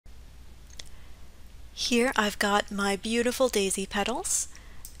Here I've got my beautiful daisy petals,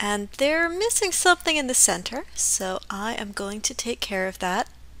 and they're missing something in the center, so I am going to take care of that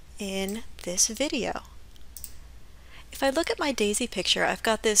in this video. If I look at my daisy picture, I've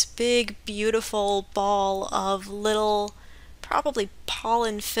got this big, beautiful ball of little, probably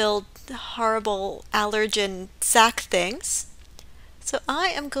pollen-filled, horrible allergen sac things. So I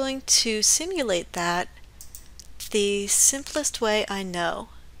am going to simulate that the simplest way I know.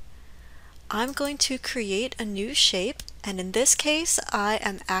 I'm going to create a new shape, and in this case I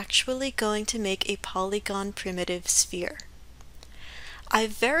am actually going to make a polygon primitive sphere. I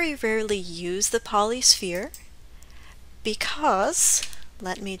very rarely use the polysphere because,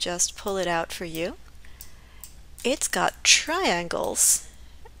 let me just pull it out for you, it's got triangles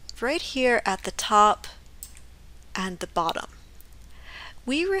right here at the top and the bottom.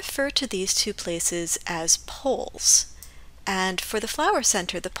 We refer to these two places as poles. And for the flower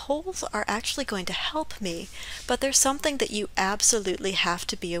center, the poles are actually going to help me, but there's something that you absolutely have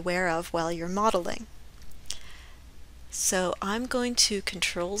to be aware of while you're modeling. So I'm going to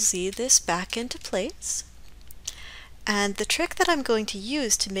Control-Z this back into place. And the trick that I'm going to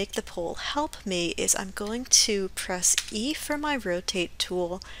use to make the pole help me is I'm going to press E for my rotate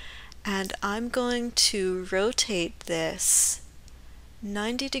tool, and I'm going to rotate this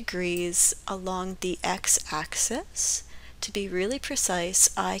 90 degrees along the x-axis. To be really precise,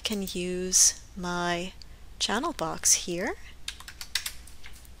 I can use my channel box here.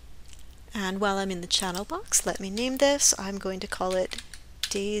 And while I'm in the channel box, let me name this. I'm going to call it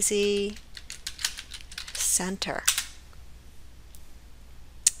Daisy Center.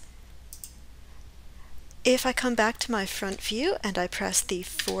 If I come back to my front view and I press the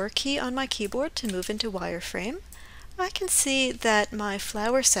 4 key on my keyboard to move into wireframe, I can see that my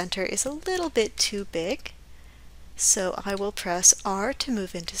flower center is a little bit too big. So I will press R to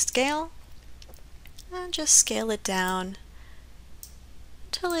move into scale and just scale it down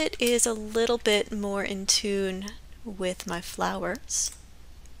until it is a little bit more in tune with my flowers.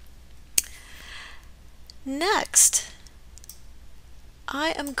 Next,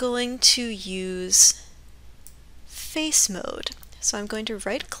 I am going to use face mode. So I'm going to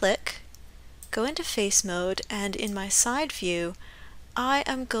right click, go into face mode, and in my side view I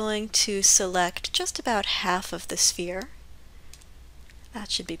am going to select just about half of the sphere. That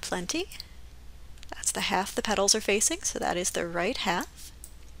should be plenty. That's the half the petals are facing, so that is the right half.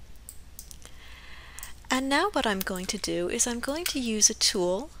 And now what I'm going to do is I'm going to use a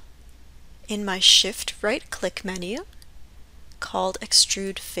tool in my Shift right click menu called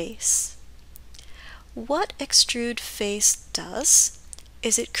Extrude Face. What Extrude Face does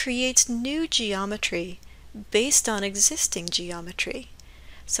is it creates new geometry based on existing geometry.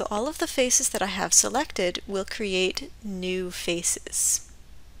 So all of the faces that I have selected will create new faces.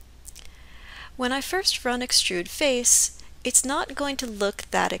 When I first run Extrude Face, it's not going to look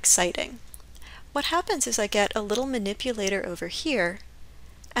that exciting. What happens is I get a little manipulator over here,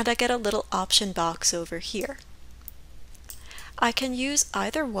 and I get a little option box over here. I can use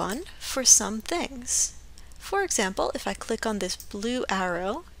either one for some things. For example, if I click on this blue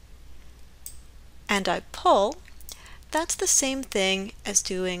arrow and I pull, that's the same thing as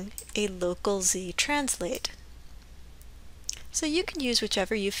doing a local Z translate. So you can use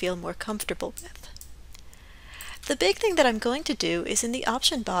whichever you feel more comfortable with. The big thing that I'm going to do is in the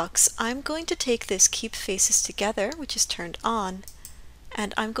option box, I'm going to take this Keep Faces Together, which is turned on,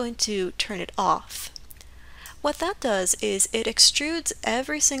 and I'm going to turn it off. What that does is it extrudes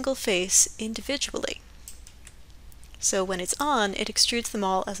every single face individually. So when it's on, it extrudes them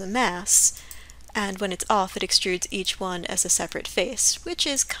all as a mass, and when it's off, it extrudes each one as a separate face, which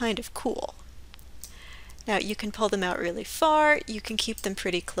is kind of cool. Now you can pull them out really far, you can keep them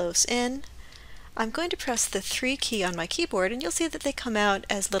pretty close in. I'm going to press the 3 key on my keyboard and you'll see that they come out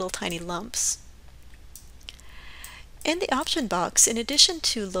as little tiny lumps. In the option box, in addition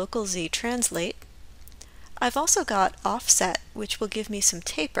to local Z translate, I've also got offset, which will give me some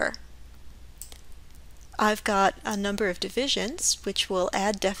taper. I've got a number of divisions, which will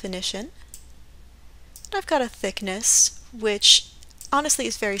add definition. I've got a thickness, which honestly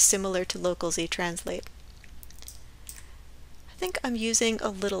is very similar to local Z translate. I think I'm using a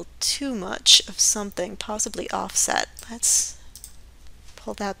little too much of something, possibly offset. Let's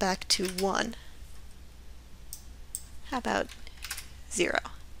pull that back to 1. How about 0?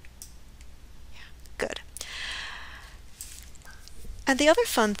 Yeah, good. And the other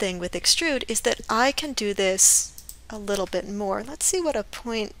fun thing with Extrude is that I can do this a little bit more. Let's see what a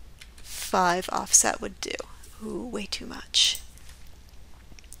 0.5 offset would do. Ooh, way too much.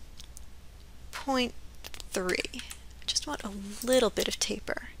 0.3. Just want a little bit of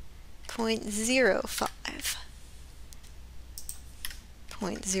taper. 0.05,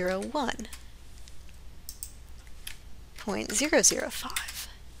 0.01, 0.005,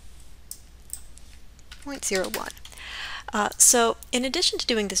 0.01. So in addition to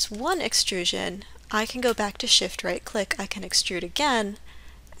doing this one extrusion, I can go back to Shift right click, I can extrude again,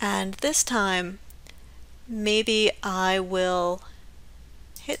 and this time maybe I will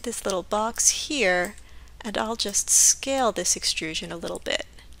hit this little box here and I'll just scale this extrusion a little bit,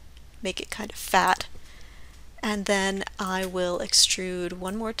 make it kind of fat, and then I will extrude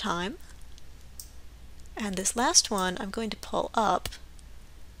one more time, and this last one I'm going to pull up,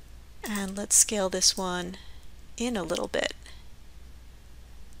 and let's scale this one in a little bit,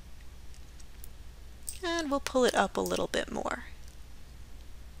 and we'll pull it up a little bit more.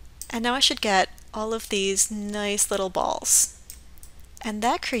 And now I should get all of these nice little balls, and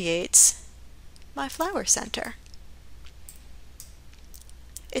that creates my flower center.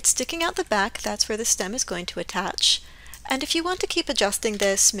 It's sticking out the back, that's where the stem is going to attach. And if you want to keep adjusting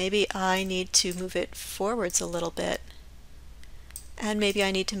this, maybe I need to move it forwards a little bit. And maybe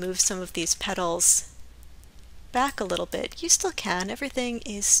I need to move some of these petals back a little bit. You still can, everything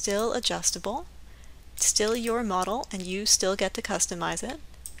is still adjustable. It's still your model and you still get to customize it.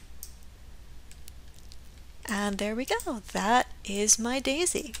 And there we go, that is my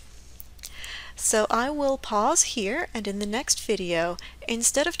daisy. So I will pause here, and in the next video,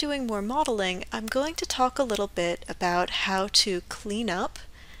 instead of doing more modeling, I'm going to talk a little bit about how to clean up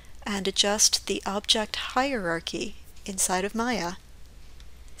and adjust the object hierarchy inside of Maya.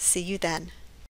 See you then.